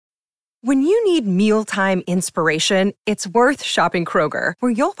When you need mealtime inspiration, it's worth shopping Kroger,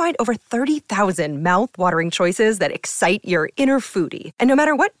 where you'll find over 30,000 mouth-watering choices that excite your inner foodie. And no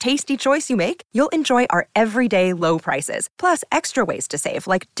matter what tasty choice you make, you'll enjoy our everyday low prices, plus extra ways to save,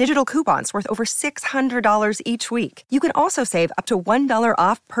 like digital coupons worth over $600 each week. You can also save up to $1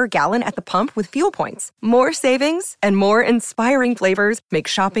 off per gallon at the pump with fuel points. More savings and more inspiring flavors make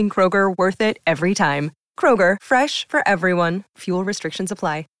shopping Kroger worth it every time. Kroger, fresh for everyone. Fuel restrictions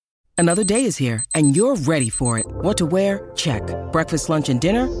apply. Another day is here, and you're ready for it. What to wear? Check. Breakfast, lunch, and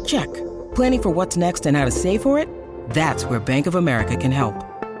dinner? Check. Planning for what's next and how to save for it? That's where Bank of America can help.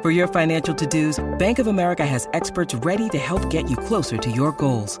 For your financial to-dos, Bank of America has experts ready to help get you closer to your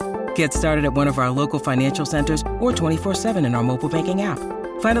goals. Get started at one of our local financial centers or 24/7 in our mobile banking app.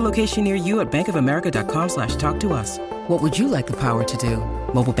 Find a location near you at bankofamerica.com/talktous. What would you like the power to do?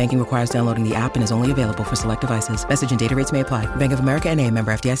 Mobile banking requires downloading the app and is only available for select devices. Message and data rates may apply. Bank of America N.A.,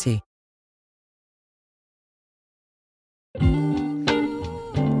 member FDIC.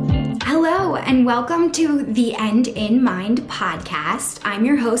 Hello, and welcome to the End in Mind podcast. I'm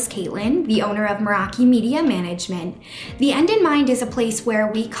your host, Caitlin, the owner of Meraki Media Management. The End in Mind is a place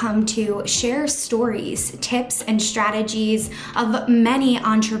where we come to share stories, tips, and strategies of many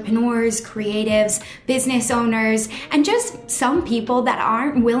entrepreneurs, creatives, business owners, and just some people that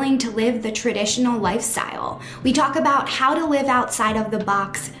aren't willing to live the traditional lifestyle. We talk about how to live outside of the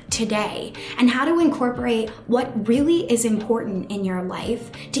box today and how to incorporate what really is important in your life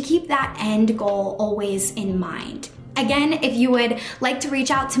to keep that end goal always in mind. Again, if you would like to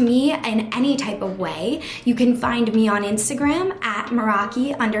reach out to me in any type of way, you can find me on Instagram at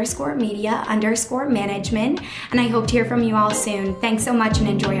Meraki_media_management. And I hope to hear from you all soon. Thanks so much and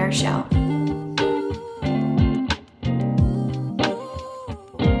enjoy our show.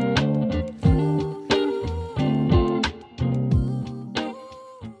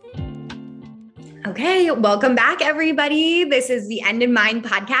 Okay, welcome back, everybody. This is the End in Mind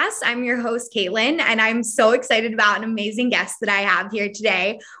podcast. I'm your host, Caitlin, and I'm so excited about an amazing guest that I have here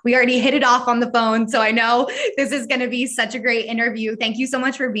today. We already hit it off on the phone, so I know this is going to be such a great interview. Thank you so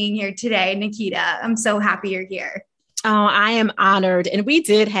much for being here today, Naketa. I'm so happy you're here. Oh, I am honored. And we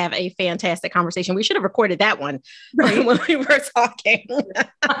did have a fantastic conversation. We should have recorded that one when we were talking.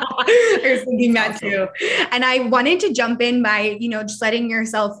 I was thinking that too. And I wanted to jump in by, just letting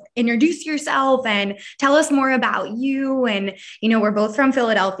yourself introduce yourself and tell us more about you. And, we're both from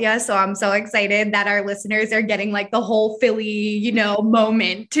Philadelphia. So I'm so excited that our listeners are getting like the whole Philly,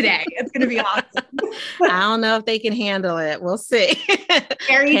 moment today. It's going to be awesome. I don't know if they can handle it. We'll see.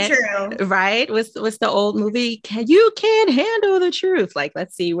 Very true. Right? What's the old movie? You can't handle the truth. Like,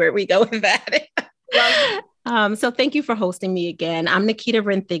 let's see where we go with that. So thank you for hosting me again. I'm Naketa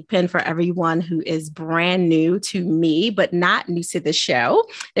Thigpen for everyone who is brand new to me, but not new to the show.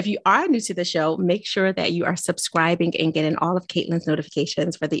 If you are new to the show, make sure that you are subscribing and getting all of Caitlin's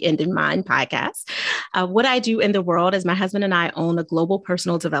notifications for the End in Mind podcast. What I do in the world is my husband and I own a global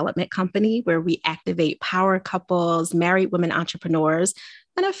personal development company where we activate power couples, married women entrepreneurs,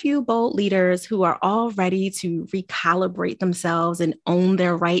 and a few bold leaders who are all ready to recalibrate themselves and own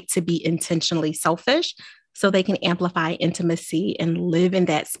their right to be intentionally selfish so they can amplify intimacy and live in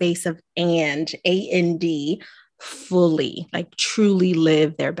that space of A-N-D, fully, like truly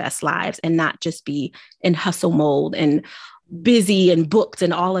live their best lives and not just be in hustle mode and busy and booked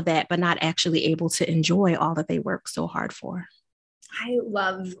and all of that, but not actually able to enjoy all that they work so hard for. I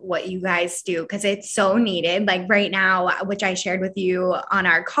love what you guys do because it's so needed. Like right now, which I shared with you on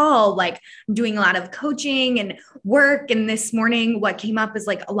our call, like I'm doing a lot of coaching and work. And this morning, what came up is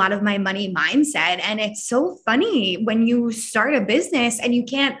like a lot of my money mindset. And it's so funny when you start a business and you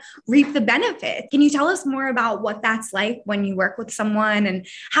can't reap the benefit. Can you tell us more about what that's like when you work with someone and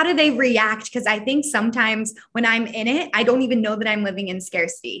how do they react? Because I think sometimes when I'm in it, I don't even know that I'm living in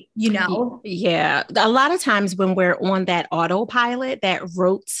scarcity, Yeah. A lot of times when we're on that autopilot, that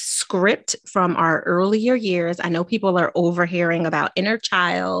rote script from our earlier years. I know people are overhearing about inner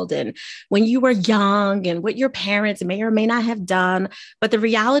child and when you were young and what your parents may or may not have done. But the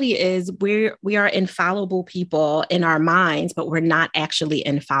reality is we are infallible people in our minds, but we're not actually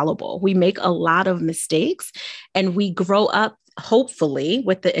infallible. We make a lot of mistakes and we grow up hopefully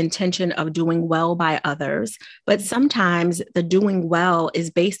with the intention of doing well by others. But sometimes the doing well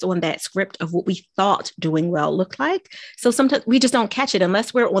is based on that script of what we thought doing well looked like. So sometimes we just don't catch it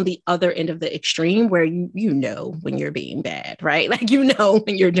unless we're on the other end of the extreme where you know when you're being bad, right? Like,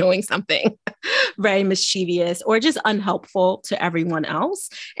 when you're doing something very mischievous or just unhelpful to everyone else.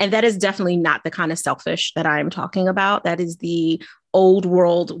 And that is definitely not the kind of selfish that I'm talking about. That is the old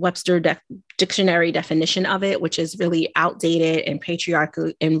world Webster dictionary definition of it, which is really outdated and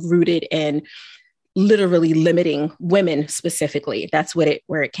patriarchal and rooted in literally limiting women specifically. That's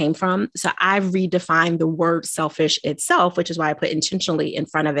where it came from. So I've redefined the word selfish itself, which is why I put intentionally in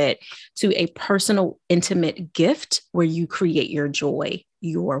front of it, to a personal, intimate gift where you create your joy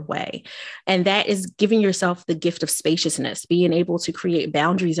your way. And that is giving yourself the gift of spaciousness, being able to create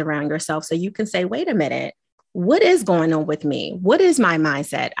boundaries around yourself so you can say, wait a minute, what is going on with me? What is my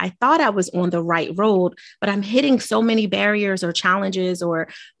mindset? I thought I was on the right road, but I'm hitting so many barriers or challenges, or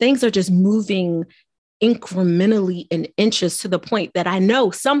things are just moving incrementally in inches to the point that I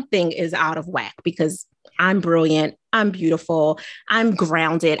know something is out of whack, because I'm brilliant, I'm beautiful, I'm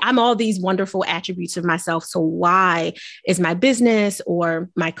grounded, I'm all these wonderful attributes of myself. So why is my business or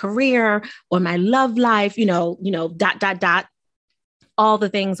my career or my love life, all the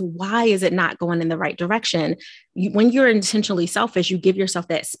things, why is it not going in the right direction? When you're intentionally selfish, you give yourself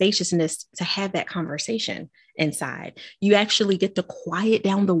that spaciousness to have that conversation inside. You actually get to quiet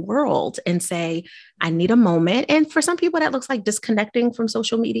down the world and say, I need a moment. And for some people, that looks like disconnecting from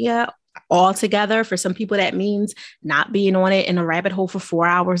social media altogether. For some people, that means not being on it in a rabbit hole for 4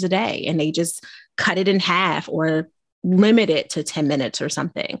 hours a day, and they just cut it in half or limit it to 10 minutes or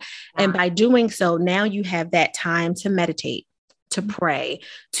something. Wow. And by doing so, now you have that time to meditate, to pray,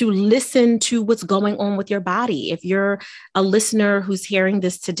 to listen to what's going on with your body. If you're a listener who's hearing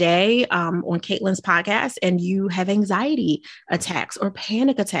this today on Caitlin's podcast and you have anxiety attacks or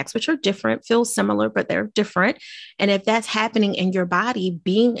panic attacks, which are different, feel similar, but they're different. And if that's happening in your body,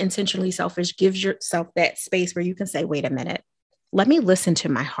 being intentionally selfish gives yourself that space where you can say, wait a minute, let me listen to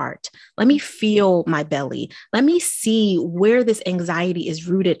my heart. Let me feel my belly. Let me see where this anxiety is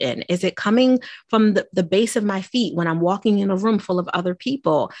rooted in. Is it coming from the base of my feet when I'm walking in a room full of other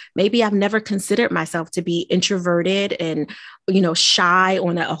people? Maybe I've never considered myself to be introverted and, shy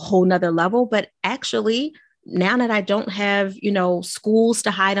on a whole nother level, but actually, now that I don't have, schools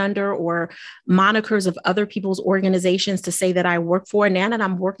to hide under or monikers of other people's organizations to say that I work for, now that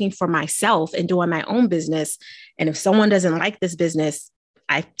I'm working for myself and doing my own business. And if someone doesn't like this business,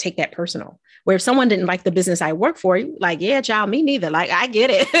 I take that personal. Where if someone didn't like the business I work for, like, yeah, child, me neither. Like, I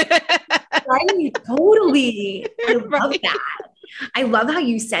get it. Right? Totally. I love that. I love how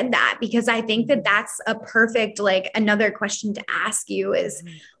you said that, because I think that that's a perfect, another question to ask you is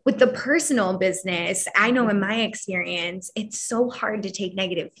with the personal business. I know in my experience, it's so hard to take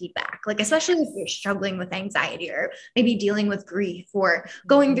negative feedback, especially if you're struggling with anxiety or maybe dealing with grief or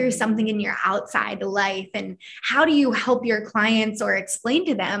going through something in your outside life. And how do you help your clients or explain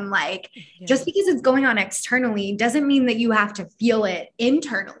to them, just because it's going on externally doesn't mean that you have to feel it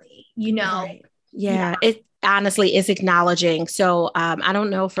internally, Right. Yeah. It honestly is acknowledging. So I don't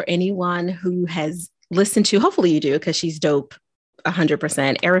know for anyone who has listened to, hopefully you do, because she's dope.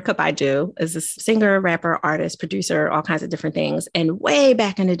 100%. Erica Baidu is a singer, rapper, artist, producer, all kinds of different things. And way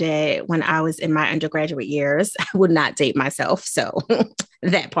back in the day when I was in my undergraduate years, I would not date myself. So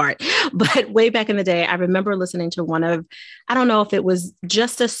that part. But way back in the day, I remember listening to I don't know if it was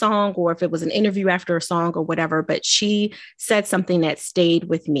just a song or if it was an interview after a song or whatever, but she said something that stayed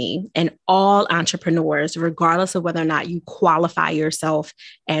with me. And all entrepreneurs, regardless of whether or not you qualify yourself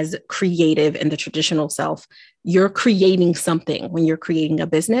as creative in the traditional self, you're creating something when you're creating a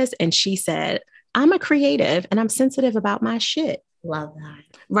business. And she said, I'm a creative and I'm sensitive about my shit. Love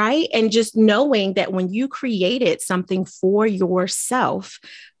that. Right. And just knowing that when you created something for yourself,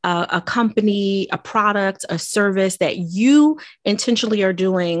 a company, a product, a service that you intentionally are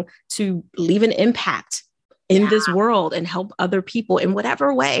doing to leave an impact in this world and help other people in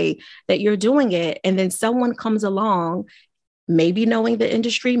whatever way that you're doing it. And then someone comes along, maybe knowing the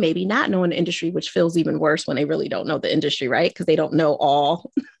industry, maybe not knowing the industry, which feels even worse when they really don't know the industry, right? Because they don't know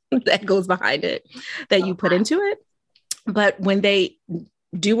all that goes behind it that you put into it. But when they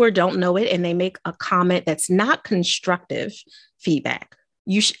do or don't know it and they make a comment that's not constructive feedback,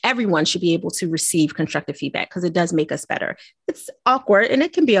 everyone should be able to receive constructive feedback because it does make us better. It's awkward and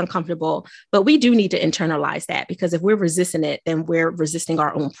it can be uncomfortable, but we do need to internalize that, because if we're resisting it, then we're resisting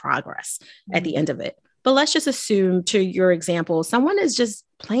our own progress at the end of it. But let's just assume, to your example, someone is just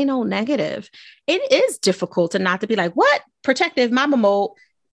plain old negative. It is difficult to not to be like, what? Protective mama mode.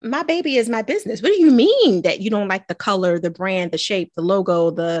 My baby is my business. What do you mean that you don't like the color, the brand, the shape, the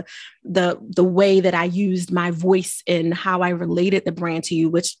logo, the way that I used my voice and how I related the brand to you,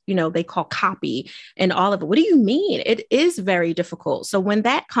 which, they call copy and all of it. What do you mean? It is very difficult. So when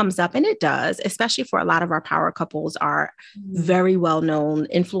that comes up, and it does, especially for a lot of our power couples are very well-known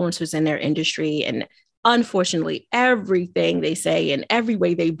influencers in their industry. And unfortunately, everything they say and every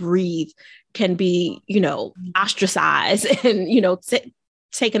way they breathe can be, ostracized and,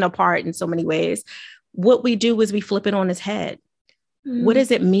 taken apart in so many ways. What we do is we flip it on its head. What does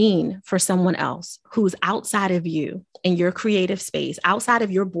it mean for someone else who's outside of you in your creative space, outside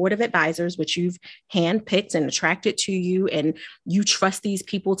of your board of advisors, which you've handpicked and attracted to you, and you trust these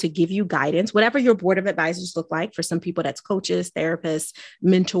people to give you guidance, whatever your board of advisors look like? For some people, that's coaches, therapists,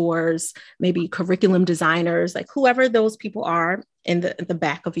 mentors, maybe curriculum designers, like whoever those people are in the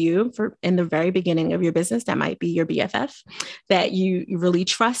back of you in the very beginning of your business. That might be your BFF that you really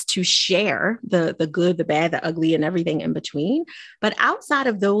trust to share the good, the bad, the ugly, and everything in between. But outside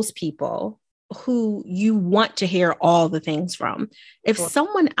of those people who you want to hear all the things from, if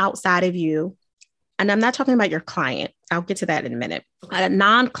someone outside of you, and I'm not talking about your client, I'll get to that in a minute, a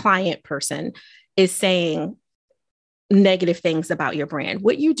non-client person is saying negative things about your brand,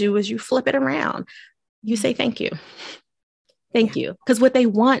 what you do is you flip it around. You say, thank you. Thank you. Because what they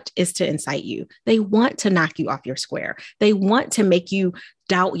want is to incite you. They want to knock you off your square. They want to make you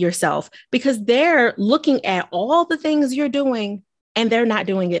doubt yourself because they're looking at all the things you're doing and they're not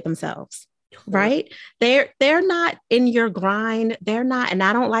doing it themselves. Right? They're not in your grind. They're not. And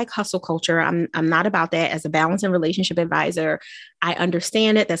I don't like hustle culture. I'm not about that. As a balance and relationship advisor, I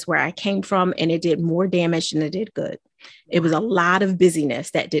understand it. That's where I came from. And it did more damage than it did good. It was a lot of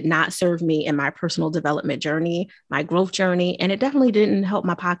busyness that did not serve me in my personal development journey, my growth journey. And it definitely didn't help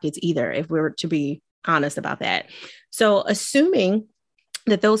my pockets either, if we were to be honest about that. So assuming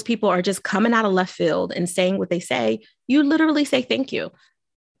that those people are just coming out of left field and saying what they say, you literally say, thank you.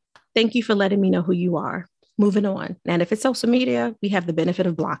 Thank you for letting me know who you are. Moving on. And if it's social media, we have the benefit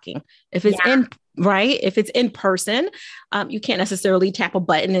of blocking. If it's if it's in person, you can't necessarily tap a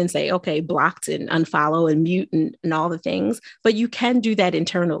button and say, okay, blocked and unfollow and mute and all the things, but you can do that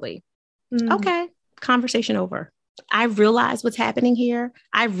internally. Okay. Conversation over. I realize what's happening here.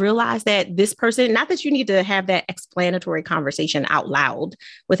 I realize that this person, not that you need to have that explanatory conversation out loud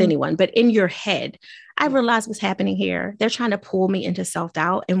with anyone, but in your head, I realize what's happening here. They're trying to pull me into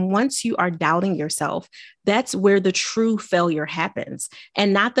self-doubt. And once you are doubting yourself, that's where the true failure happens,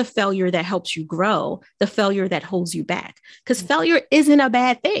 and not the failure that helps you grow, the failure that holds you back. Because failure isn't a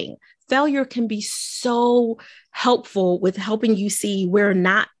bad thing. Failure can be so helpful with helping you see where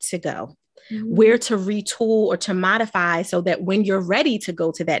not to go, where to retool or to modify, so that when you're ready to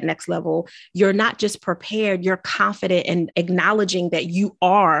go to that next level, you're not just prepared, you're confident and acknowledging that you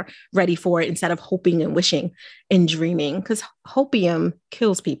are ready for it instead of hoping and wishing and dreaming. Because hopium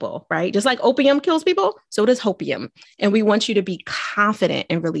kills people, right? Just like opium kills people, so does hopium. And we want you to be confident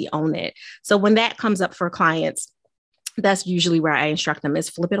and really own it. So when that comes up for clients, that's usually where I instruct them is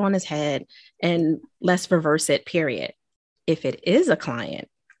flip it on his head and let's reverse it, period. If it is a client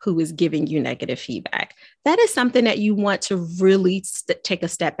who is giving you negative feedback, that is something that you want to really take a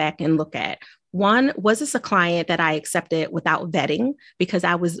step back and look at. One, was this a client that I accepted without vetting because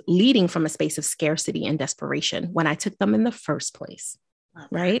I was leading from a space of scarcity and desperation when I took them in the first place,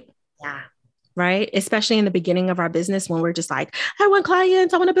 right? Yeah. Right? Especially in the beginning of our business when we're just like, I want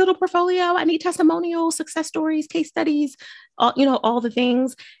clients, I want to build a portfolio, I need testimonials, success stories, case studies, all the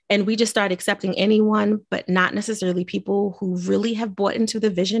things. And we just start accepting anyone, but not necessarily people who really have bought into the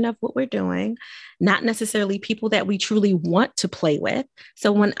vision of what we're doing, not necessarily people that we truly want to play with.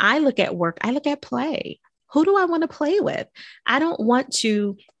 So when I look at work, I look at play. Who do I want to play with? I don't want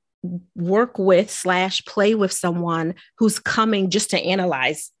to work with / play with someone who's coming just to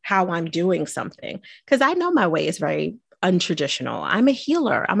analyze how I'm doing something. Because I know my way is very untraditional. I'm a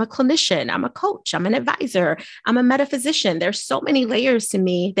healer. I'm a clinician. I'm a coach. I'm an advisor. I'm a metaphysician. There's so many layers to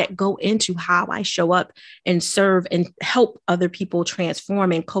me that go into how I show up and serve and help other people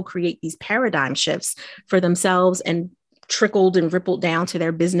transform and co-create these paradigm shifts for themselves and trickled and rippled down to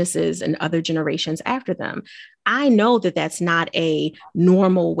their businesses and other generations after them. I know that that's not a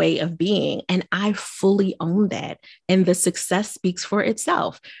normal way of being, and I fully own that. And the success speaks for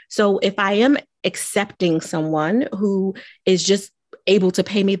itself. So if I am accepting someone who is just able to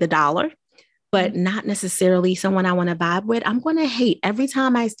pay me the dollar, but not necessarily someone I want to vibe with, I'm going to hate every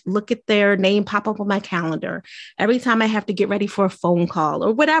time I look at their name pop up on my calendar, every time I have to get ready for a phone call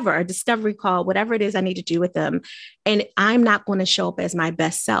or whatever, a discovery call, whatever it is I need to do with them. And I'm not going to show up as my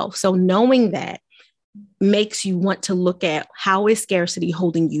best self. So knowing that makes you want to look at, how is scarcity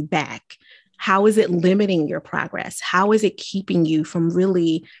holding you back? How is it limiting your progress? How is it keeping you from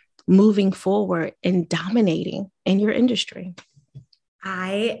really moving forward and dominating in your industry?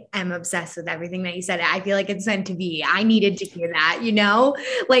 I am obsessed with everything that you said. I feel like it's meant to be. I needed to hear that,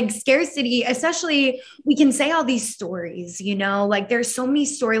 like scarcity, especially we can say all these stories, like there's so many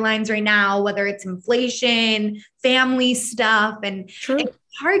storylines right now, whether it's inflation, family stuff, and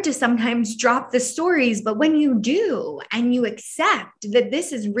hard to sometimes drop the stories, but when you do and you accept that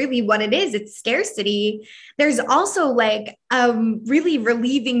this is really what it is, it's scarcity, there's also like a really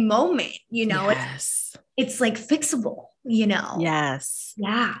relieving moment, Yes. it's like fixable, Yes.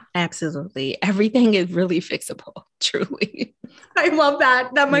 Yeah. Absolutely. Everything is really fixable, truly. I love that.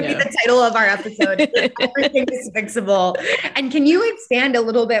 That might be the title of our episode. Everything is fixable. And can you expand a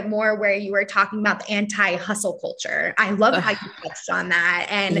little bit more where you were talking about the anti-hustle culture? I love how you touched on that.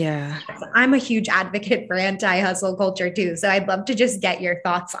 And I'm a huge advocate for anti-hustle culture too. So I'd love to just get your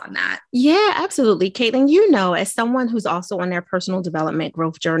thoughts on that. Yeah, absolutely. Caitlin, as someone who's also on their personal development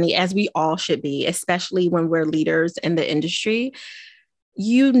growth journey, as we all should be, especially when we're leaders in the industry,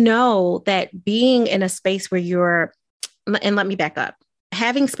 that being in a space where and let me back up.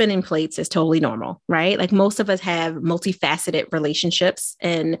 Having spinning plates is totally normal, right? Like most of us have multifaceted relationships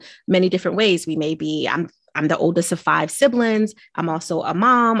in many different ways. I'm the oldest of 5 siblings. I'm also a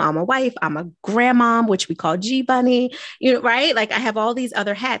mom. I'm a wife. I'm a grandmom, which we call G Bunny, right? Like I have all these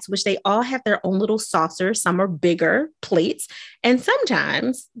other hats, which they all have their own little saucers. Some are bigger plates. And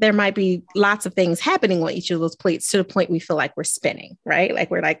sometimes there might be lots of things happening on each of those plates to the point we feel like we're spinning, right?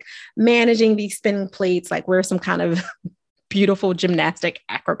 Like we're like managing these spinning plates, like we're some kind of beautiful gymnastic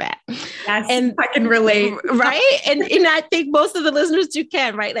acrobat. Yes, and I can relate. Right. And I think most of the listeners too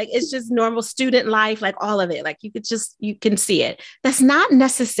can, right? Like it's just normal student life, like all of it. Like you can see it. That's not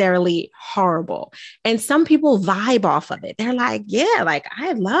necessarily horrible. And some people vibe off of it. They're like, yeah, like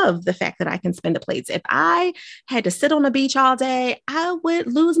I love the fact that I can spin the plates. If I had to sit on the beach all day, I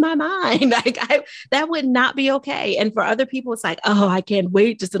would lose my mind. That would not be okay. And for other people, it's like, oh, I can't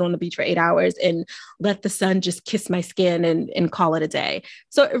wait to sit on the beach for 8 hours and let the sun just kiss my skin and call it a day.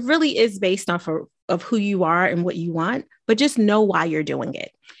 So it really is based off of who you are and what you want, but just know why you're doing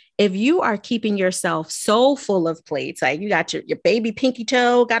it. If you are keeping yourself so full of plates, like you got your baby pinky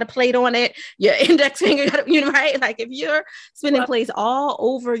toe, got a plate on it, your index finger, right? Like if you're spinning plates all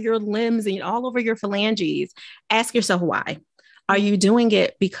over your limbs and all over your phalanges, ask yourself why. Are you doing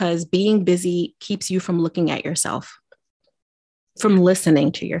it because being busy keeps you from looking at yourself, from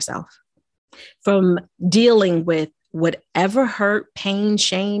listening to yourself, from dealing with whatever hurt, pain,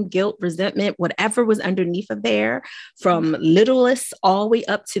 shame, guilt, resentment, whatever was underneath of there, from littlest all the way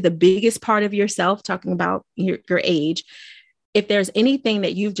up to the biggest part of yourself, talking about your age. If there's anything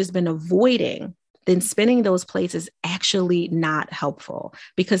that you've just been avoiding, then spinning those plates is actually not helpful,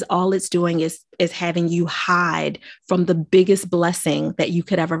 because all it's doing is having you hide from the biggest blessing that you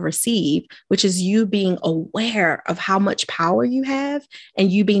could ever receive, which is you being aware of how much power you have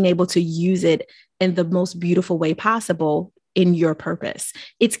and you being able to use it in the most beautiful way possible in your purpose.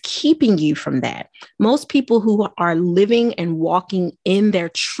 It's keeping you from that. Most people who are living and walking in their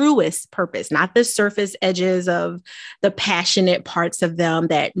truest purpose, not the surface edges of the passionate parts of them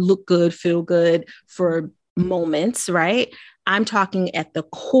that look good, feel good for moments, right? I'm talking at the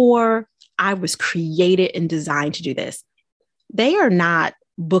core. I was created and designed to do this. They are not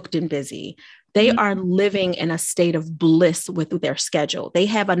booked and busy. They are living in a state of bliss with their schedule. They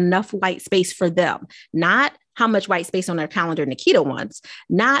have enough white space for them, not how much white space on their calendar Naketa wants,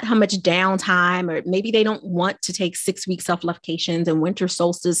 not how much downtime, or maybe they don't want to take 6 weeks off vacations and winter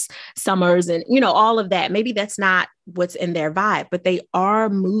solstice summers and, all of that. Maybe that's not what's in their vibe, but they are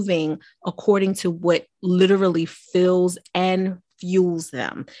moving according to what literally fills and fuels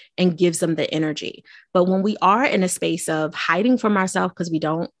them and gives them the energy. But when we are in a space of hiding from ourselves because we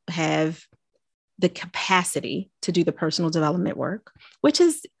don't have the capacity to do the personal development work, which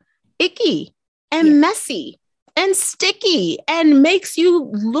is icky and messy and sticky and makes you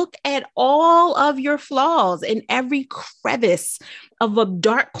look at all of your flaws in every crevice of a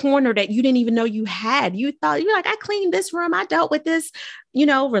dark corner that you didn't even know you had. You thought, you're like, I cleaned this room. I dealt with this,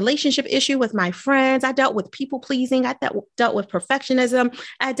 relationship issue with my friends. I dealt with people pleasing. I dealt with perfectionism.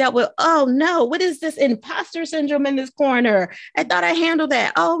 I dealt with, oh no, what is this imposter syndrome in this corner? I thought I handled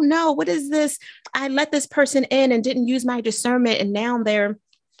that. Oh no, what is this? I let this person in and didn't use my discernment. And now they're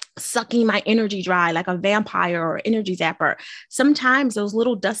sucking my energy dry like a vampire or energy zapper. Sometimes those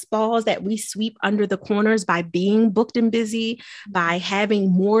little dust balls that we sweep under the corners by being booked and busy, by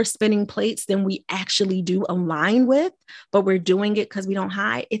having more spinning plates than we actually do align with, but we're doing it because we don't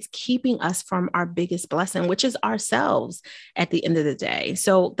hide. It's keeping us from our biggest blessing, which is ourselves at the end of the day.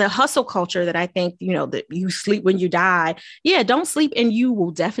 So the hustle culture that I think, that you sleep when you die. Yeah, don't sleep and you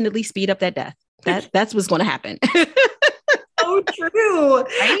will definitely speed up that death. That's what's going to happen. So true.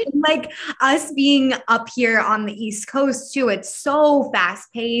 Right? Like us being up here on the East Coast too, it's so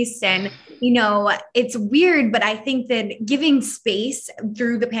fast paced and, it's weird, but I think that giving space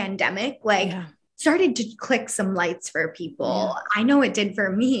through the pandemic, started to click some lights for people. I know it did for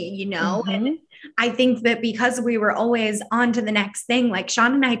me, you know, and I think that because we were always on to the next thing, like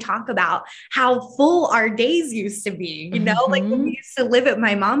Sean and I talk about how full our days used to be, you know, like when we used to live at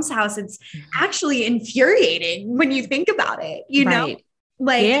my mom's house, it's actually infuriating when you think about it, you know,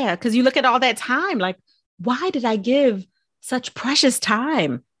 like, yeah, because you look at all that time, like, why did I give such precious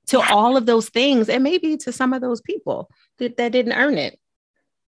time to all of those things? And maybe to some of those people that didn't earn it,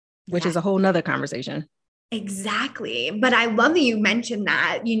 which is a whole nother conversation. Exactly. But I love that you mentioned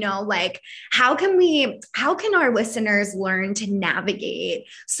that, you know, like how can our listeners learn to navigate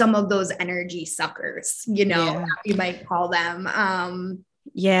some of those energy suckers, you know, you might call them?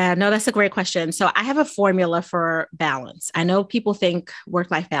 Yeah, no, that's a great question. So I have a formula for balance. I know people think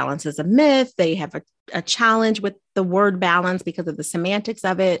work-life balance is a myth. They have a challenge with the word balance because of the semantics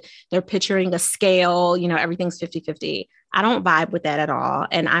of it. They're picturing a scale, you know, everything's 50-50. I don't vibe with that at all.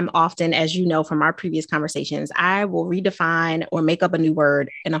 And I'm often, as you know, from our previous conversations, I will redefine or make up a new word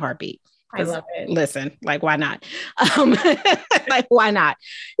in a heartbeat. I love it. Listen, like, why not? Like, why not?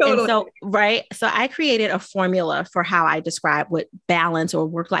 Totally. And so, right. So I created a formula for how I describe what balance or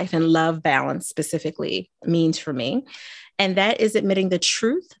work life and love balance specifically means for me. And that is admitting the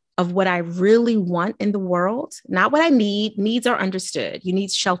truth of what I really want in the world, not what I need. Needs are understood. You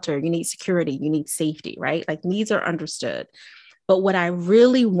need shelter, you need security, you need safety, right? Like needs are understood. But what I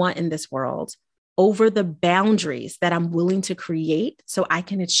really want in this world over the boundaries that I'm willing to create so I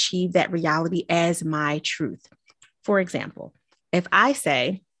can achieve that reality as my truth. For example, if I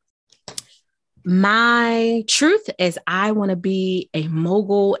say, my truth is I want to be a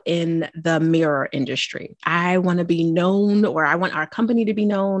mogul in the mirror industry. I want to be known, or I want our company to be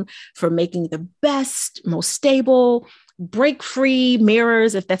known for making the best, most stable, break-free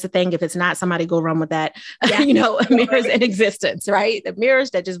mirrors. If that's a thing, if it's not, somebody go run with that, you know, mirrors in existence, right? The mirrors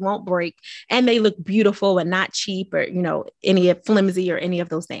that just won't break and they look beautiful and not cheap or, you know, any flimsy or any of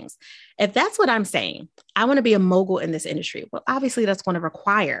those things. If that's what I'm saying, I want to be a mogul in this industry. Well, obviously that's going to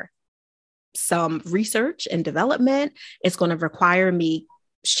require some research and development. It's going to require me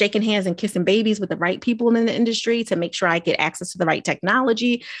shaking hands and kissing babies with the right people in the industry to make sure I get access to the right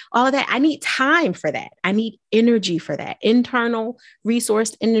technology, all of that. I need time for that. I need energy for that, internal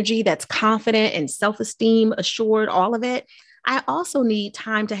resourced energy that's confident and self-esteem assured, all of it. I also need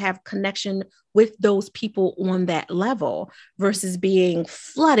time to have connection with those people on that level versus being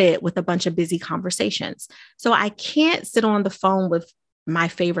flooded with a bunch of busy conversations. So I can't sit on the phone with my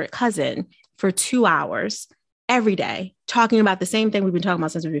favorite cousin for 2 hours every day, talking about the same thing we've been talking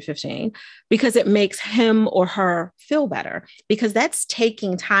about since we were 15, because it makes him or her feel better, because that's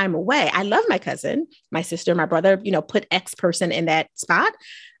taking time away. I love my cousin, my sister, my brother, you know, put X person in that spot.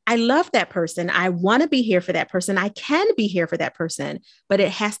 I love that person. I want to be here for that person. I can be here for that person, but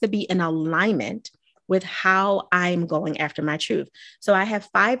it has to be in alignment with how I'm going after my truth. So I have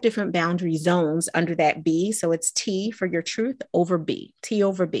 5 different boundary zones under that B. So it's T for your truth over B, T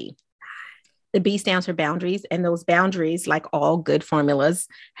over B. The B stands for boundaries, and those boundaries, like all good formulas,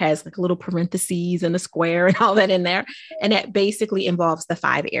 has like little parentheses and a square and all that in there. And that basically involves the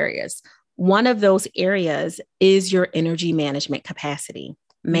 5 areas. One of those areas is your energy management capacity,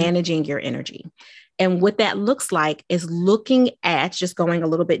 managing your energy. And what that looks like is looking at, just going a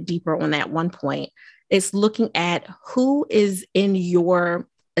little bit deeper on that one point, it's looking at who is in your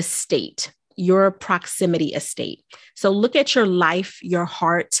estate, your proximity estate. So look at your life, your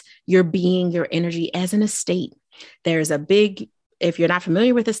heart, your being, your energy as an estate. There's a big, if you're not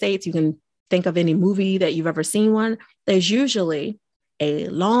familiar with estates, you can think of any movie that you've ever seen one. There's usually a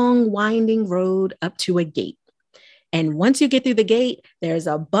long winding road up to a gate. And once you get through the gate, there's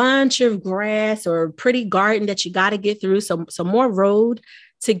a bunch of grass or a pretty garden that you got to get through, some more road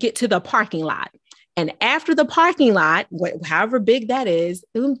to get to the parking lot. And after the parking lot, however big that is,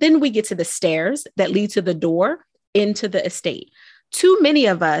 then we get to the stairs that lead to the door into the estate. Too many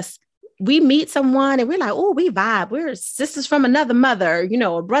of us, we meet someone and we're like, oh, we vibe. We're sisters from another mother, you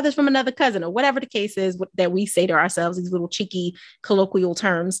know, or brothers from another cousin, or whatever the case is that we say to ourselves, these little cheeky colloquial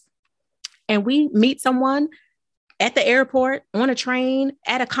terms. And we meet someone at the airport, on a train,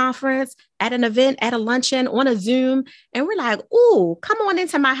 at a conference, at an event, at a luncheon, on a Zoom. And we're like, ooh, come on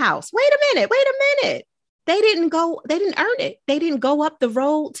into my house. Wait a minute. They didn't earn it. They didn't go up the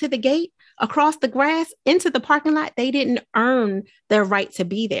road to the gate, across the grass, into the parking lot. They didn't earn their right to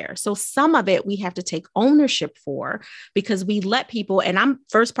be there. So some of it we have to take ownership for, because we let people, and I'm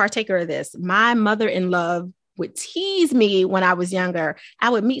first partaker of this. My mother-in-law would tease me when I was younger. I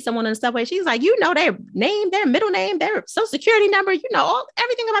would meet someone in the subway. She's like, you know, their name, their middle name, their social security number, you know,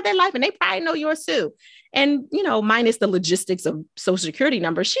 everything about their life. And they probably know yours too. And, you know, minus the logistics of social security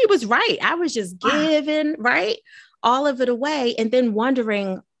number, she was right. I was just giving, right, all of it away. And then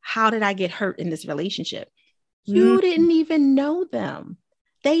wondering, how did I get hurt in this relationship? You didn't even know them.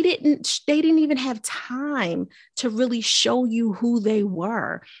 They didn't even have time to really show you who they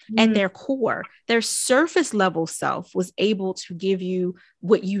were at their core. Their surface level self was able to give you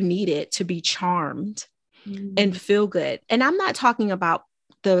what you needed to be charmed and feel good. And I'm not talking about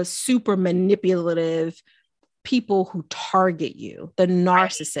the super manipulative people who target you, the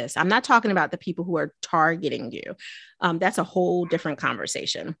narcissists. I'm not talking about the people who are targeting you. That's a whole different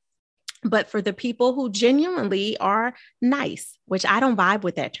conversation. But for the people who genuinely are nice, which I don't vibe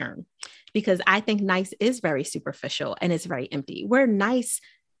with that term, because I think nice is very superficial and it's very empty. We're nice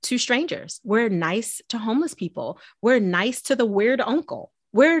to strangers. We're nice to homeless people. We're nice to the weird uncle.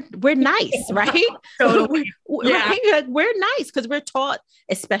 We're nice, right? Totally. Right? We're nice because we're taught,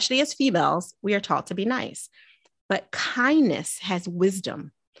 especially as females, we are taught to be nice. But kindness has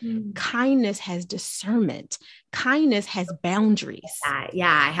wisdom. Kindness has discernment. Kindness has boundaries. Yeah,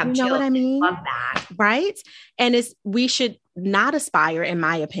 I have. You know what I mean? Love that. Right? And we should not aspire, in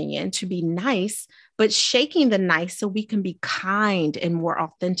my opinion, to be nice, but shaking the nice so we can be kind and more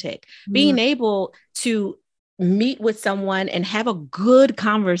authentic. Being able to meet with someone and have a good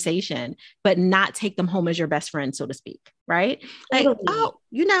conversation, but not take them home as your best friend, so to speak. Right? Like, oh,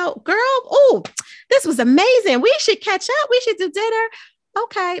 you know, girl, oh, this was amazing. We should catch up. We should do dinner.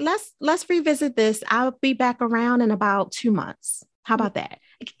 Okay, let's revisit this. I'll be back around in about 2 months. How about that?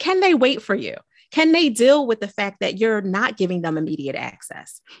 Can they wait for you? Can they deal with the fact that you're not giving them immediate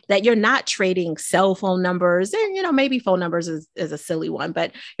access, that you're not trading cell phone numbers? And, you know, maybe phone numbers is a silly one,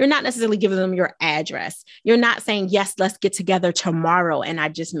 but you're not necessarily giving them your address. You're not saying, yes, let's get together tomorrow. And I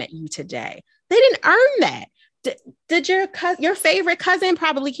just met you today. They didn't earn that. Did your favorite cousin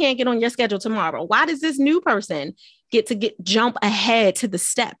probably can't get on your schedule tomorrow? Why does this new person get to jump ahead to the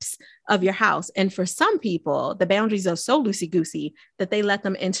steps of your house? And for some people, the boundaries are so loosey-goosey that they let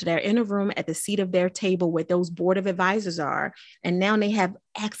them into their inner room at the seat of their table where those board of advisors are. And now they have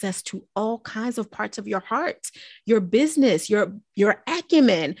access to all kinds of parts of your heart, your business, your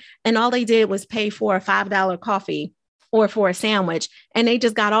acumen. And all they did was pay for a $5 coffee or for a sandwich. And they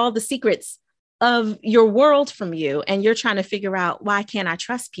just got all the secrets of your world from you. And you're trying to figure out, why can't I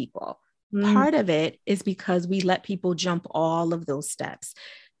trust people? Part of it is because we let people jump all of those steps.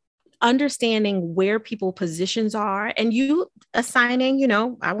 Understanding where people positions are and you assigning, you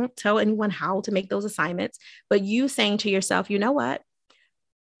know, I won't tell anyone how to make those assignments, but you saying to yourself, you know what?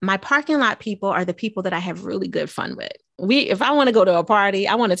 My parking lot people are the people that I have really good fun with. If I want to go to a party,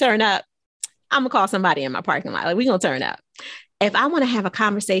 I want to turn up, I'm gonna call somebody in my parking lot. Like, we're gonna turn up. If I want to have a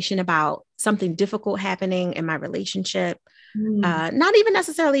conversation about something difficult happening in my relationship, not even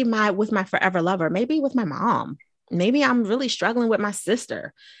necessarily with my forever lover, maybe with my mom, maybe I'm really struggling with my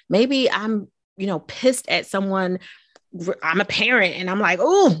sister. Maybe I'm, you know, pissed at someone. I'm a parent and I'm like,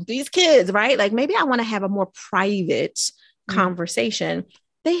 oh, these kids, right? Like, maybe I want to have a more private conversation.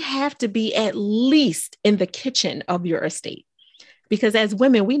 They have to be at least in the kitchen of your estate. Because as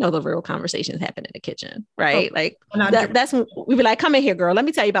women, we know the real conversations happen in the kitchen, right? Like that's when we be like, come in here, girl. Let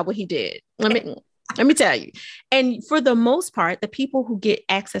me tell you about what he did. Let me tell you. And for the most part, the people who get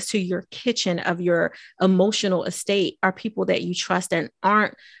access to your kitchen of your emotional estate are people that you trust and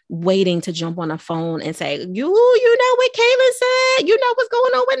aren't waiting to jump on a phone and say, you know what Kaylin said? You know what's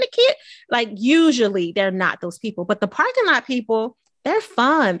going on with the kid? Like, usually they're not those people. But the parking lot people, they're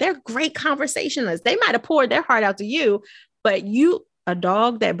fun. They're great conversationalists. They might have poured their heart out to you, but a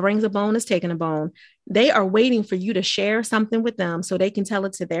dog that brings a bone is taking a bone. They are waiting for you to share something with them so they can tell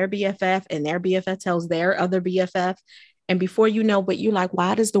it to their BFF and their BFF tells their other BFF. And before you know, but you're like,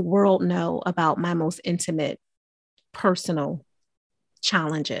 why does the world know about my most intimate, personal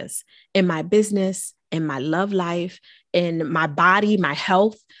challenges in my business, in my love life, in my body, my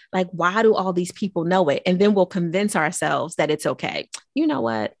health? Like, why do all these people know it? And then we'll convince ourselves that it's okay. You know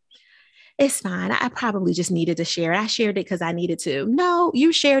what? It's fine. I probably just needed to share it. I shared it because I needed to. No,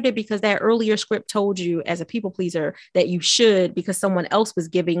 you shared it because that earlier script told you as a people pleaser that you should because someone else was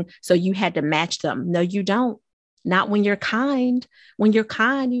giving. So you had to match them. No, you don't. Not when you're kind. When you're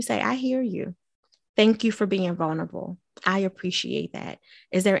kind, you say, I hear you. Thank you for being vulnerable. I appreciate that.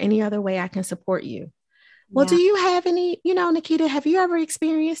 Is there any other way I can support you? Well, do you have any, Naketa, have you ever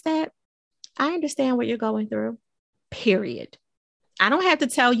experienced that? I understand what you're going through. Period. I don't have to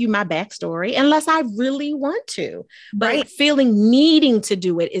tell you my backstory unless I really want to. But feeling needing to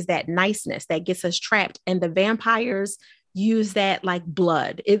do it is that niceness that gets us trapped. And the vampires use that like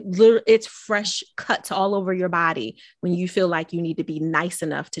blood. It's fresh cuts all over your body when you feel like you need to be nice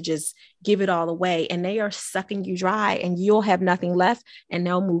enough to just give it all away. And they are sucking you dry and you'll have nothing left and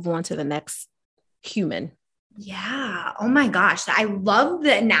they'll move on to the next human. Yeah. Oh my gosh. I love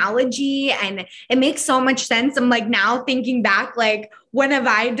the analogy and it makes so much sense. I'm like now thinking back, like, when have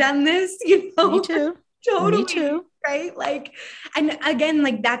I done this? You know, me too. Totally. Me too. Right. Like, and again,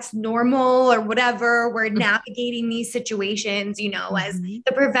 like that's normal or whatever. We're navigating these situations, you know, as the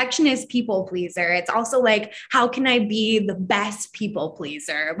perfectionist people pleaser. It's also like, how can I be the best people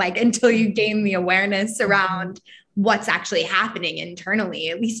pleaser? Like until you gain the awareness around what's actually happening internally.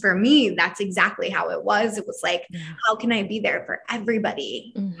 At least for me, that's exactly how it was. It was like, how can I be there for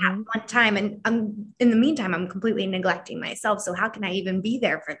everybody at one time? And in the meantime, I'm completely neglecting myself. So how can I even be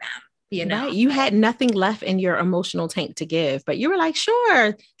there for them? You know, right? You had nothing left in your emotional tank to give, but you were like,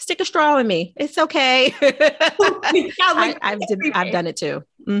 sure, stick a straw in me. It's okay. I've done it too.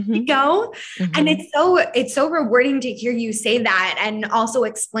 You know, and it's so rewarding to hear you say that and also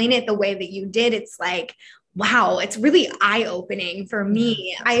explain it the way that you did. It's like, wow, it's really eye-opening for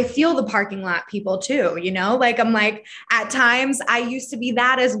me. I feel the parking lot people too, you know, like I'm like, at times I used to be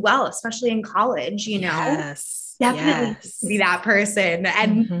that as well, especially in college, you know, definitely be that person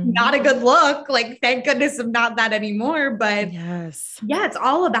and not a good look. Like, thank goodness I'm not that anymore, but yeah, it's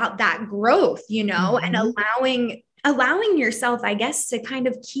all about that growth, you know, and allowing yourself, I guess, to kind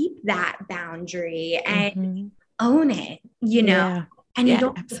of keep that boundary and own it, you know, and you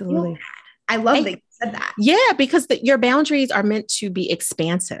don't feel bad. I love that you said that. Yeah, because your boundaries are meant to be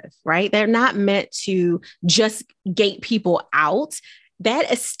expansive, right? They're not meant to just gate people out.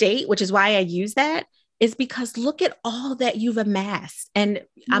 That estate, which is why I use that, is because look at all that you've amassed. And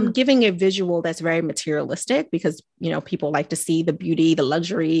I'm giving a visual that's very materialistic because, you know, people like to see the beauty, the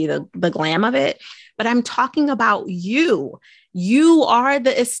luxury, the glam of it. But I'm talking about you. You are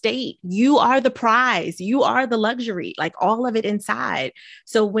the estate. You are the prize. You are the luxury, like all of it inside.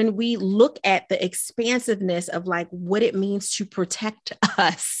 So when we look at the expansiveness of like what it means to protect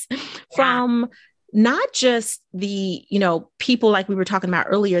us from not just the, you know, people like we were talking about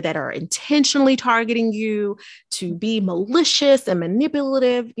earlier that are intentionally targeting you to be malicious and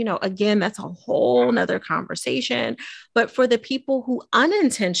manipulative, you know, again, that's a whole nother conversation. But for the people who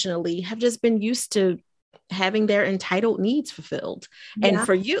unintentionally have just been used to having their entitled needs fulfilled. And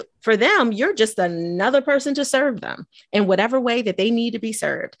for them, you're just another person to serve them in whatever way that they need to be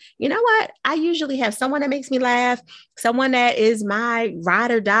served. You know what? I usually have someone that makes me laugh, someone that is my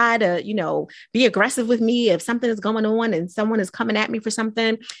ride or die to, you know, be aggressive with me if something is going on and someone is coming at me for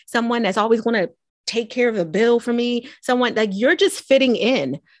something, someone that's always going to take care of the bill for me, someone like you're just fitting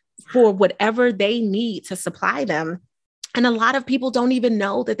in for whatever they need to supply them. And a lot of people don't even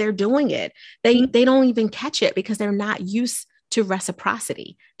know that they're doing it. They don't even catch it because they're not used to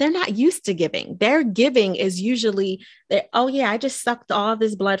reciprocity. They're not used to giving. Their giving is usually, oh yeah, I just sucked all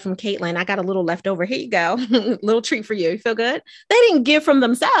this blood from Caitlin. I got a little left over. Here you go. Little treat for you. You feel good? They didn't give from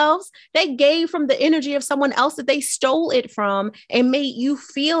themselves. They gave from the energy of someone else that they stole it from and made you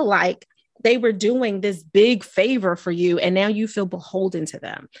feel like they were doing this big favor for you. And now you feel beholden to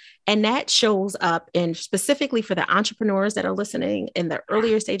them. And that shows up in specifically for the entrepreneurs that are listening in the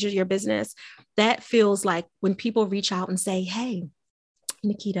earlier stages of your business. That feels like when people reach out and say, hey,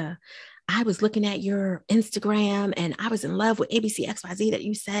 Naketa, I was looking at your Instagram and I was in love with ABC XYZ that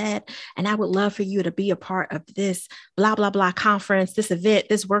you said, and I would love for you to be a part of this blah, blah, blah conference, this event,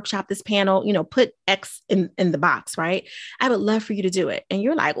 this workshop, this panel, you know, put X in the box, right? I would love for you to do it. And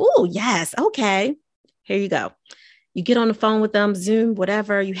you're like, oh, yes. Okay. Here you go. You get on the phone with them, Zoom,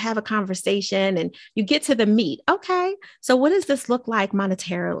 whatever, you have a conversation and you get to the meat. Okay. So what does this look like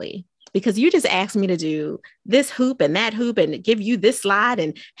monetarily? Because you just asked me to do this hoop and that hoop and give you this slide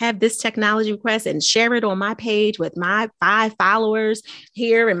and have this technology request and share it on my page with my 5 followers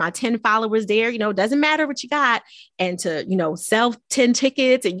here and my 10 followers there. You know, it doesn't matter what you got. And to, you know, sell 10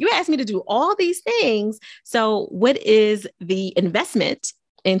 tickets. And you asked me to do all these things. So what is the investment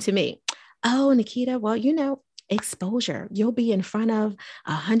into me? Oh, Naketa, well, you know, exposure. You'll be in front of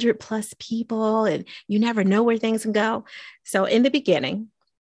 100+ people and you never know where things can go. So in the beginning,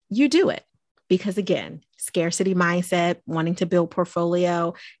 you do it because, again, scarcity mindset, wanting to build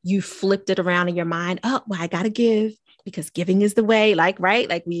portfolio, you flipped it around in your mind. Oh, well, I got to give because giving is the way, like, right?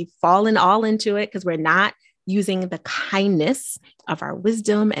 Like we've fallen all into it because we're not using the kindness of our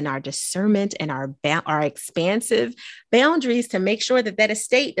wisdom and our discernment and our expansive boundaries to make sure that that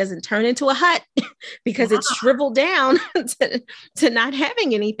estate doesn't turn into a hut because it's shriveled down to not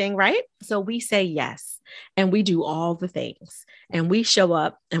having anything, right? So we say yes, and we do all the things, and we show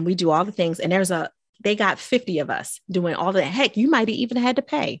up and we do all the things. And they got 50 of us doing all the, heck, you might even had to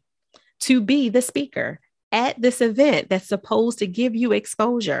pay to be the speaker at this event that's supposed to give you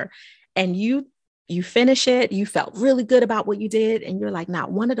exposure. And you finish it, you felt really good about what you did. And you're like,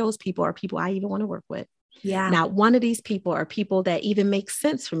 not one of those people are people I even want to work with. Yeah. Not one of these people are people that even make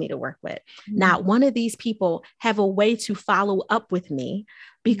sense for me to work with. Mm-hmm. Not one of these people have a way to follow up with me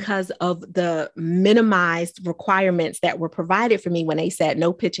because of the minimized requirements that were provided for me when they said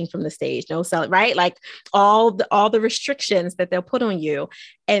no pitching from the stage, no selling, right? Like all the restrictions that they'll put on you.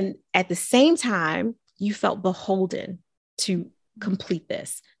 And at the same time, you felt beholden to complete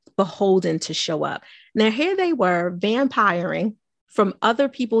this, beholden to show up. Now, here they were vampiring from other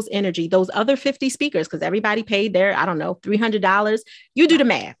people's energy, those other 50 speakers, because everybody paid their, I don't know, $300. You do the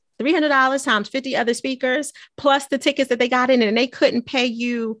math, $300 times 50 other speakers, plus the tickets that they got in, and they couldn't pay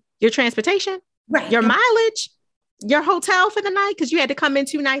you your transportation, right, your mileage, your hotel for the night, because you had to come in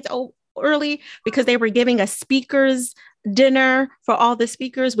 2 nights early because they were giving a speakers dinner for all the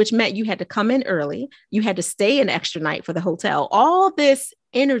speakers, which meant you had to come in early. You had to stay an extra night for the hotel. All this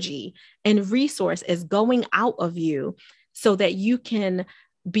energy and resource is going out of you so that you can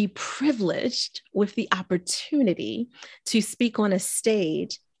be privileged with the opportunity to speak on a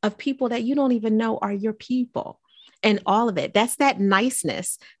stage of people that you don't even know are your people. And all of it, that's that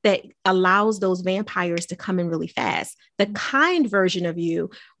niceness that allows those vampires to come in really fast. The kind version of you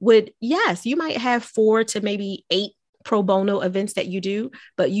would, yes, you might have 4 to maybe 8 pro bono events that you do,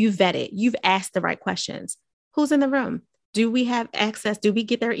 but you vet it. You've asked the right questions. Who's in the room? Do we have access? Do we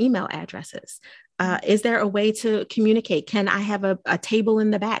get their email addresses? Is there a way to communicate? Can I have a table in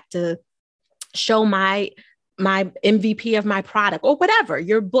the back to show my MVP of my product, or whatever,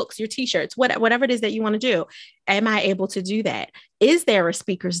 your books, your t-shirts, whatever it is that you want to do? Am I able to do that? Is there a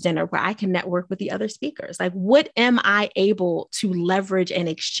speaker's dinner where I can network with the other speakers? Like, what am I able to leverage and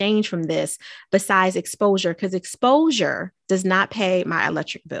exchange from this besides exposure? Because exposure does not pay my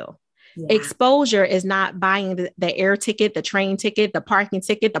electric bill. Yeah. Exposure is not buying the air ticket, the train ticket, the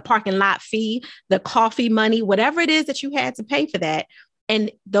parking lot fee, the coffee money, whatever it is that you had to pay for that.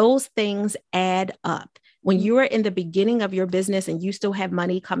 And those things add up. When you are in the beginning of your business and you still have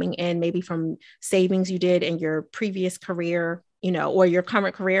money coming in, maybe from savings you did in your previous career, or your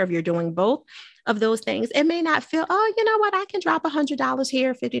current career, if you're doing both of those things, it may not feel, oh, you know what, I can drop $100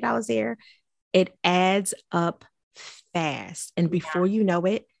 here, $50 there. It adds up fast. And before you know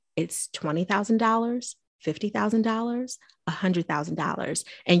it, it's $20,000, $50,000, $100,000.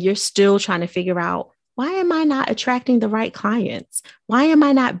 And you're still trying to figure out, why am I not attracting the right clients? Why am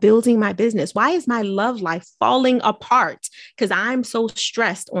I not building my business? Why is my love life falling apart? Because I'm so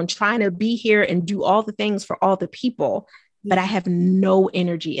stressed on trying to be here and do all the things for all the people, but I have no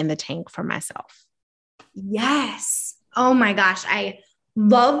energy in the tank for myself. Yes. Oh my gosh. I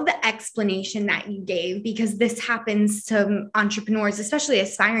love the explanation that you gave, because this happens to entrepreneurs, especially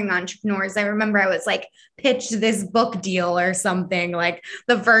aspiring entrepreneurs. I remember I was like pitched this book deal or something like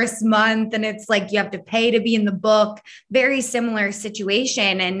the first month, and it's like you have to pay to be in the book. Very similar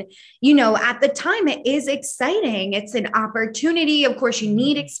situation. And, at the time it is exciting. It's an opportunity. Of course, you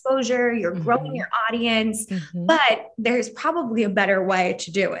need exposure. You're growing your audience, but there's probably a better way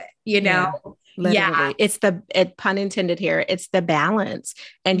to do it, Yeah. Literally. It's pun intended here. It's the balance,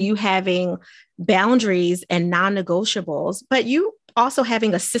 and you having boundaries and non-negotiables, but you also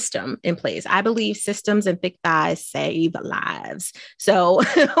having a system in place. I believe systems and thick thighs save lives. So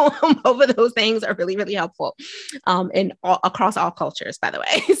both of those things are really, really helpful across all cultures, by the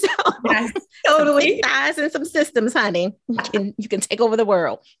way. So yes, totally. Thick thighs and some systems, honey. You can take over the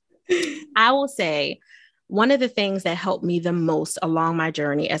world. I will say, one of the things that helped me the most along my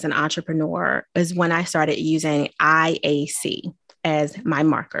journey as an entrepreneur is when I started using IAC as my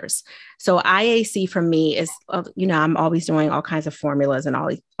markers. So IAC for me is, I'm always doing all kinds of formulas and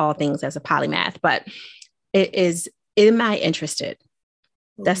all things as a polymath, but it is, am I interested?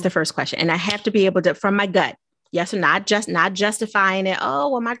 That's the first question. And I have to be able to, from my gut, yes or not justifying it. Oh,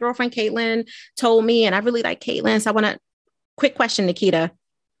 well, my girlfriend Caitlin told me, and I really like Caitlin. So I want to, quick question, Naketa.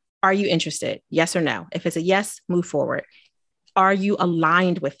 Are you interested? Yes or no? If it's a yes, move forward. Are you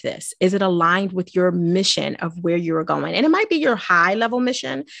aligned with this? Is it aligned with your mission of where you're going? And it might be your high level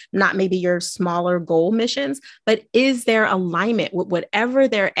mission, not maybe your smaller goal missions, but is there alignment with whatever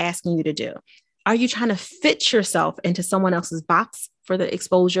they're asking you to do? Are you trying to fit yourself into someone else's box for the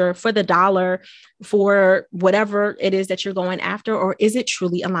exposure, for the dollar, for whatever it is that you're going after? Or is it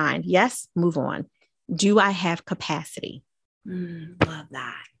truly aligned? Yes, move on. Do I have capacity? Love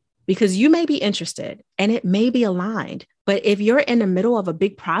that. Because you may be interested and it may be aligned, but if you're in the middle of a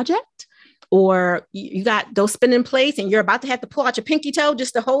big project, or you got those spinning plates and you're about to have to pull out your pinky toe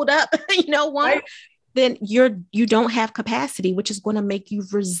just to hold up, one, right, then you don't have capacity, which is going to make you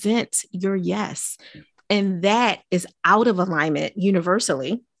resent your yes. And that is out of alignment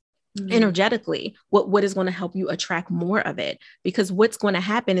universally, energetically. What is going to help you attract more of it? Because what's going to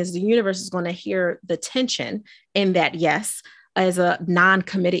happen is the universe is going to hear the tension in that yes as a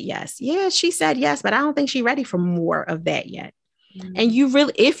non-committed yes. Yeah, she said yes, but I don't think she's ready for more of that yet. And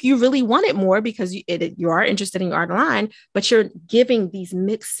if you really wanted more, because you are interested and you are aligned, but you're giving these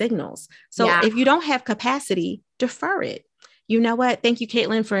mixed signals. So if you don't have capacity, defer it. You know what? Thank you,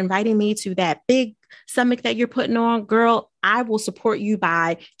 Caitlin, for inviting me to that big summit that you're putting on. Girl, I will support you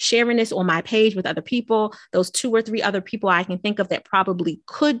by sharing this on my page with other people. Those 2 or 3 other people I can think of that probably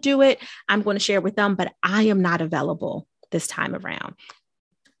could do it, I'm going to share with them, but I am not available this time around.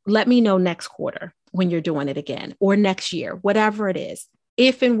 Let me know next quarter when you're doing it again, or next year, whatever it is,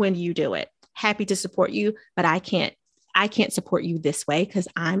 if and when you do it. Happy to support you, but I can't support you this way because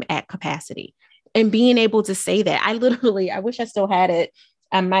I'm at capacity. And being able to say that, I wish I still had it.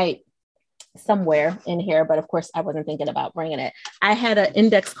 I might somewhere in here, but of course I wasn't thinking about bringing it. I had an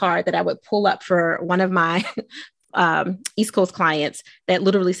index card that I would pull up for one of my East Coast clients that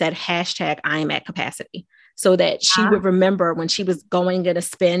literally said #I'm at capacity. So that she would remember when she was going to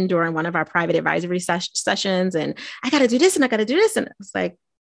spin during one of our private advisory sessions, and I got to do this and I got to do this. And it's like,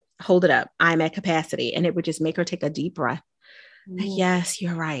 hold it up. I'm at capacity. And it would just make her take a deep breath. Yes,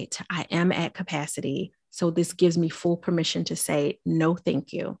 you're right. I am at capacity. So this gives me full permission to say, no,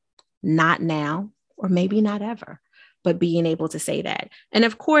 thank you. Not now, or maybe not ever, but being able to say that. And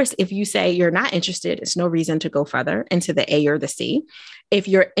of course, if you say you're not interested, it's no reason to go further into the A or the C. If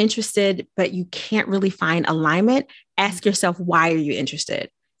you're interested, but you can't really find alignment, ask yourself, why are you interested?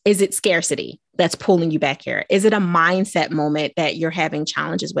 Is it scarcity that's pulling you back here? Is it a mindset moment that you're having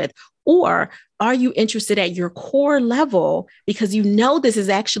challenges with? Or are you interested at your core level because you know this is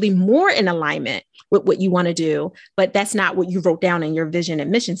actually more in alignment with what you want to do, but that's not what you wrote down in your vision and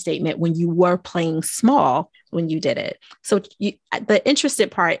mission statement when you were playing small when you did it. So the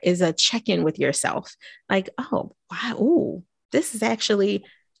interested part is a check-in with yourself. Like, oh, wow, ooh, this is actually,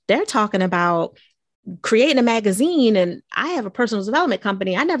 they're talking about creating a magazine, and I have a personal development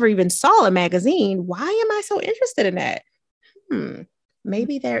company. I never even saw a magazine. Why am I so interested in that?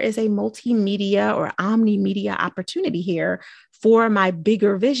 Maybe there is a multimedia or omnimedia opportunity here for my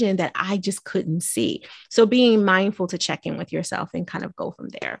bigger vision that I just couldn't see. So being mindful to check in with yourself and kind of go from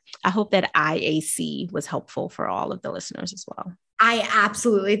there. I hope that IAC was helpful for all of the listeners as well. I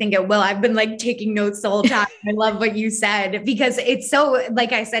absolutely think it will. I've been taking notes the whole time. I love what you said, because it's so,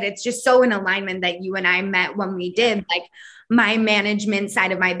 like I said, it's just so in alignment that you and I met when we did. My management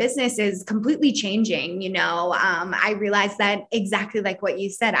side of my business is completely changing. I realized that exactly like what you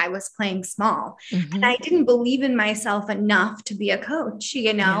said, I was playing small and I didn't believe in myself enough to be a coach,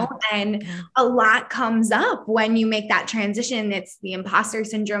 and a lot comes up when you make that transition. It's the imposter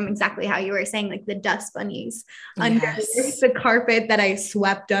syndrome, exactly how you were saying, like the dust bunnies under the carpet that I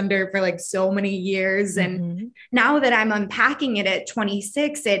swept under for so many years. And now that I'm unpacking it at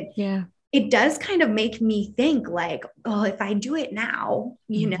 26, it does kind of make me think if I do it now,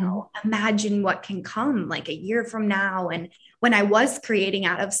 imagine what can come a year from now. And when I was creating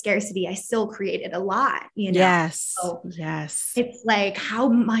out of scarcity, I still created a lot, Yes. So yes. It's how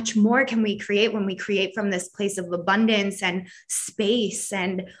much more can we create when we create from this place of abundance and space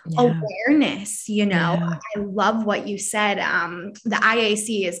and awareness, I love what you said. The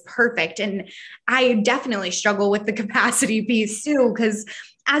IAC is perfect. And I definitely struggle with the capacity piece too, because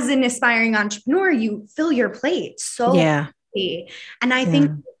as an aspiring entrepreneur, you fill your plate so quickly. And I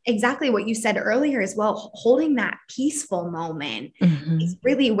think exactly what you said earlier as well, holding that peaceful moment is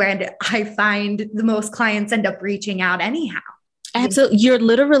really where I find the most clients end up reaching out anyhow. Absolutely. You're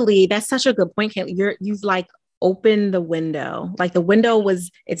literally, that's such a good point, Kaylee. You've opened the window. The window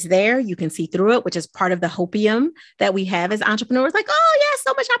it's there. You can see through it, which is part of the hopium that we have as entrepreneurs. Oh yeah,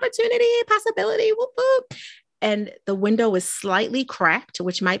 so much opportunity, possibility, whoop, whoop. And the window is slightly cracked,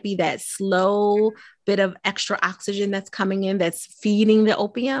 which might be that slow bit of extra oxygen that's coming in, that's feeding the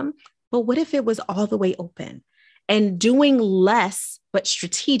opium. But what if it was all the way open? And doing less, but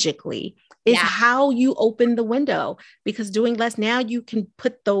strategically, is how you open the window. Because doing less, now you can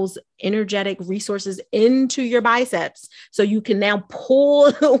put those energetic resources into your biceps. So you can now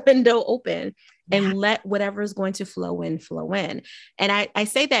pull the window open and let whatever is going to flow in, flow in. And I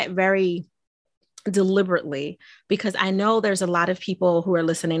say that very deliberately because I know there's a lot of people who are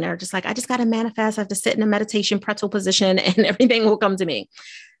listening. They're just like, I just got to manifest. I have to sit in a meditation pretzel position and everything will come to me.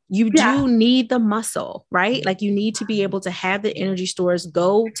 You do need the muscle, right? Like you need to be able to have the energy stores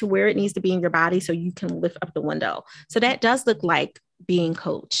go to where it needs to be in your body so you can lift up the window. So that does look like being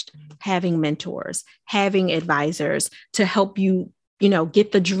coached, having mentors, having advisors to help you,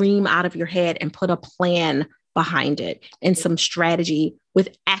 get the dream out of your head and put a plan behind it and some strategy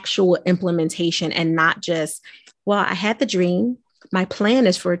with actual implementation and not just, well, I had the dream. My plan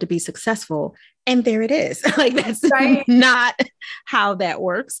is for it to be successful. And there it is. Like that's not how that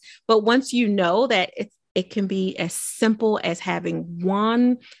works. But once you know that it can be as simple as having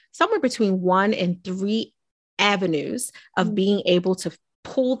somewhere between 1 and 3 avenues of being able to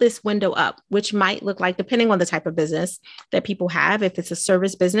pull this window up, which might look like, depending on the type of business that people have, if it's a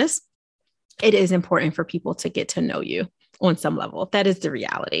service business, it is important for people to get to know you on some level. That is the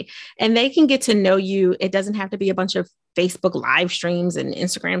reality. And they can get to know you. It doesn't have to be a bunch of Facebook live streams and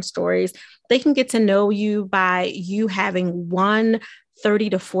Instagram stories. They can get to know you by you having one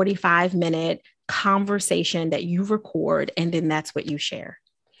 30 to 45 minute conversation that you record. And then that's what you share.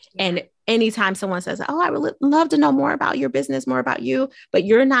 And anytime someone says, oh, I would love to know more about your business, more about you, but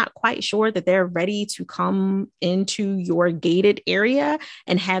you're not quite sure that they're ready to come into your gated area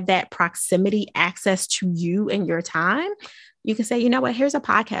and have that proximity access to you and your time, you can say, you know what, here's a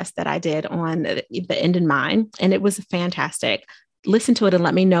podcast that I did on the End in Mind, and it was fantastic. Listen to it and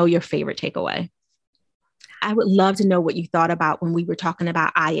let me know your favorite takeaway. I would love to know what you thought about when we were talking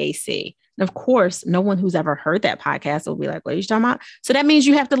about IAC. And of course, no one who's ever heard that podcast will be like, what are you talking about? So that means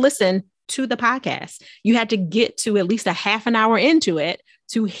you have to listen to the podcast. You had to get to at least a half an hour into it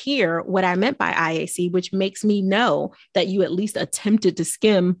to hear what I meant by IAC, which makes me know that you at least attempted to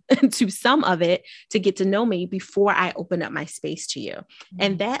skim to some of it to get to know me before I open up my space to you.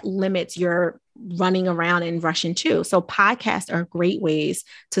 And that limits your running around and rushing too. So podcasts are great ways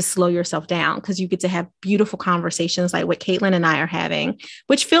to slow yourself down because you get to have beautiful conversations like what Caitlin and I are having,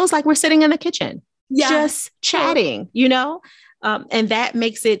 which feels like we're sitting in the kitchen, just chatting, and that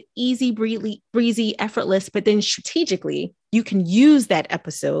makes it easy, breezy, effortless. But then strategically, you can use that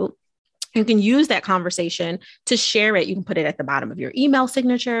episode. You can use that conversation to share it. You can put it at the bottom of your email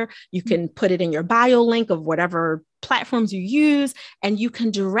signature. You can put it in your bio link of whatever platforms you use, and you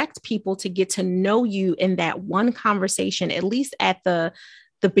can direct people to get to know you in that one conversation, at least at the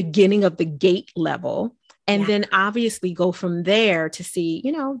beginning of the gate level. And then obviously go from there to see,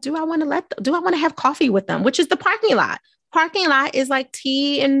 do I want to have coffee with them, which is the parking lot. Parking lot is like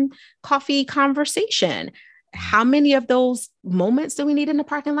tea and coffee conversation. How many of those moments do we need in the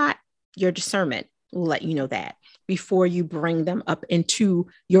parking lot? Your discernment will let you know that before you bring them up into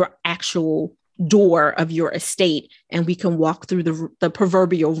your actual door of your estate, and we can walk through the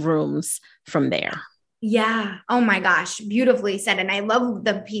proverbial rooms from there. Yeah. Oh my gosh. Beautifully said. And I love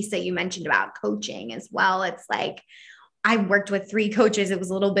the piece that you mentioned about coaching as well. It's like, I worked with 3 coaches. It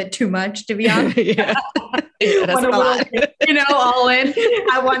was a little bit too much, to be honest. That's a lot. All in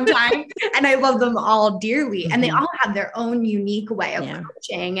at one time. And I love them all dearly. And they all have their own unique way of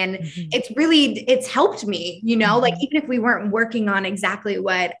coaching. And it's helped me, like even if we weren't working on exactly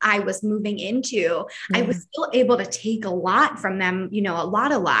what I was moving into, I was still able to take a lot from them, a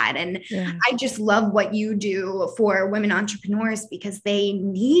lot. And I just love what you do for women entrepreneurs because they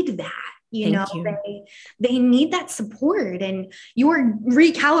need that. They need that support, and you're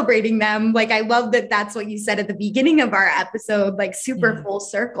recalibrating them. Like, I love that that's what you said at the beginning of our episode, like super full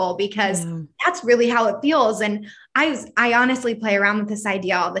circle, because that's really how it feels. And I honestly play around with this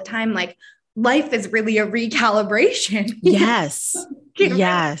idea all the time. Like, life is really a recalibration. Yes.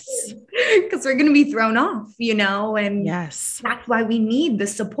 Yes. Because we're going to be thrown off, and that's why we need the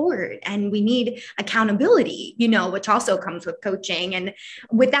support and we need accountability, which also comes with coaching. And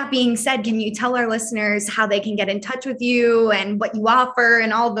with that being said, can you tell our listeners how they can get in touch with you and what you offer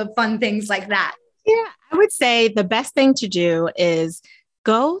and all the fun things like that? Yeah, I would say the best thing to do is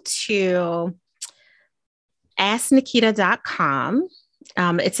go to asknaketa.com.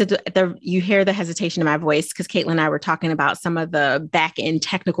 You hear the hesitation in my voice because Caitlin and I were talking about some of the back end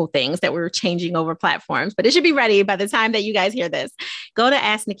technical things that we were changing over platforms, but it should be ready by the time that you guys hear this. Go to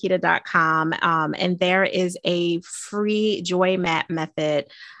asknaketa.com. And there is a free Joy Map Method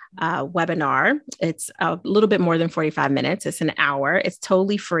webinar. It's a little bit more than 45 minutes. It's an hour. It's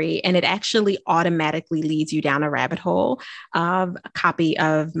totally free. And it actually automatically leads you down a rabbit hole of a copy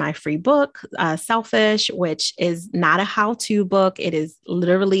of my free book, Selfish, which is not a how-to book. It is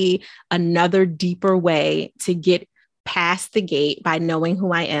literally another deeper way to get past the gate by knowing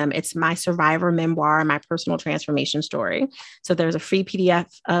who I am. It's my survivor memoir, my personal transformation story. So there's a free PDF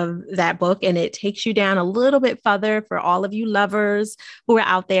of that book, and it takes you down a little bit further for all of you lovers who are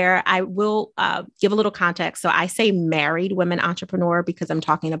out there. I will give a little context. So I say married women entrepreneur because I'm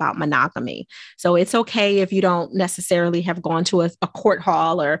talking about monogamy. So it's okay if you don't necessarily have gone to a court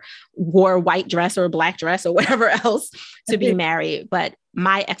hall or wore a white dress or a black dress or whatever else to be married. But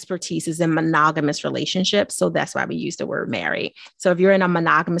my expertise is in monogamous relationships. So that's why we use the word married. So if you're in a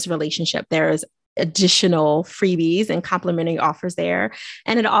monogamous relationship, there's additional freebies and complimentary offers there.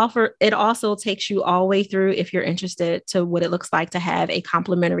 And it also takes you all the way through, if you're interested, to what it looks like to have a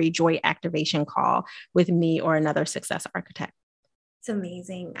complimentary joy activation call with me or another success architect. It's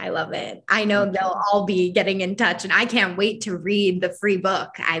amazing. I love it. I know they'll all be getting in touch, and I can't wait to read the free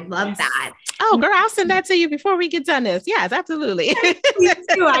book. I love that. Oh, girl, I'll send that to you before we get done this. Yes, absolutely. Me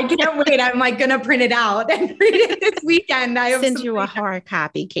too. I can't wait. I'm like going to print it out and read it this weekend. I send you a hard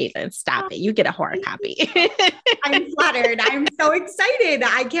copy, Caitlin. Stop it. You get a hard copy. I'm flattered. I'm so excited.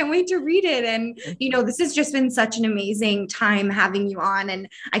 I can't wait to read it. And, this has just been such an amazing time having you on. And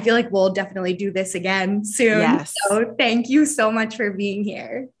I feel like we'll definitely do this again soon. Yes. So thank you so much for being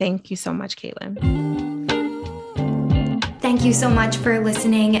here. Thank you so much, Caitlin. Thank you so much for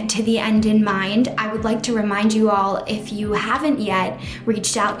listening to The End in Mind. I would like to remind you all, if you haven't yet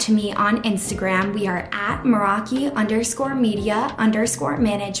reached out to me on Instagram, we are at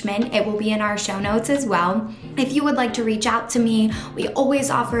Meraki_media_management. It will be in our show notes as well. If you would like to reach out to me, we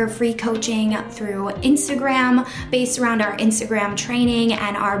always offer free coaching through Instagram based around our Instagram training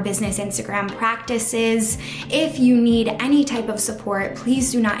and our business Instagram practices. If you need any type of support,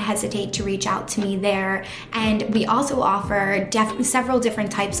 please do not hesitate to reach out to me there. And we also offer several different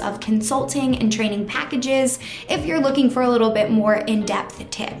types of consulting and training packages if you're looking for a little bit more in-depth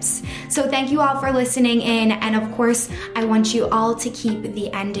tips. So thank you all for listening in. And of course, I want you all to keep the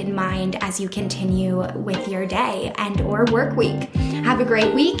end in mind as you continue with your day and or work week. Have a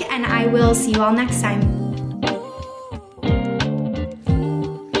great week, and I will see you all next time.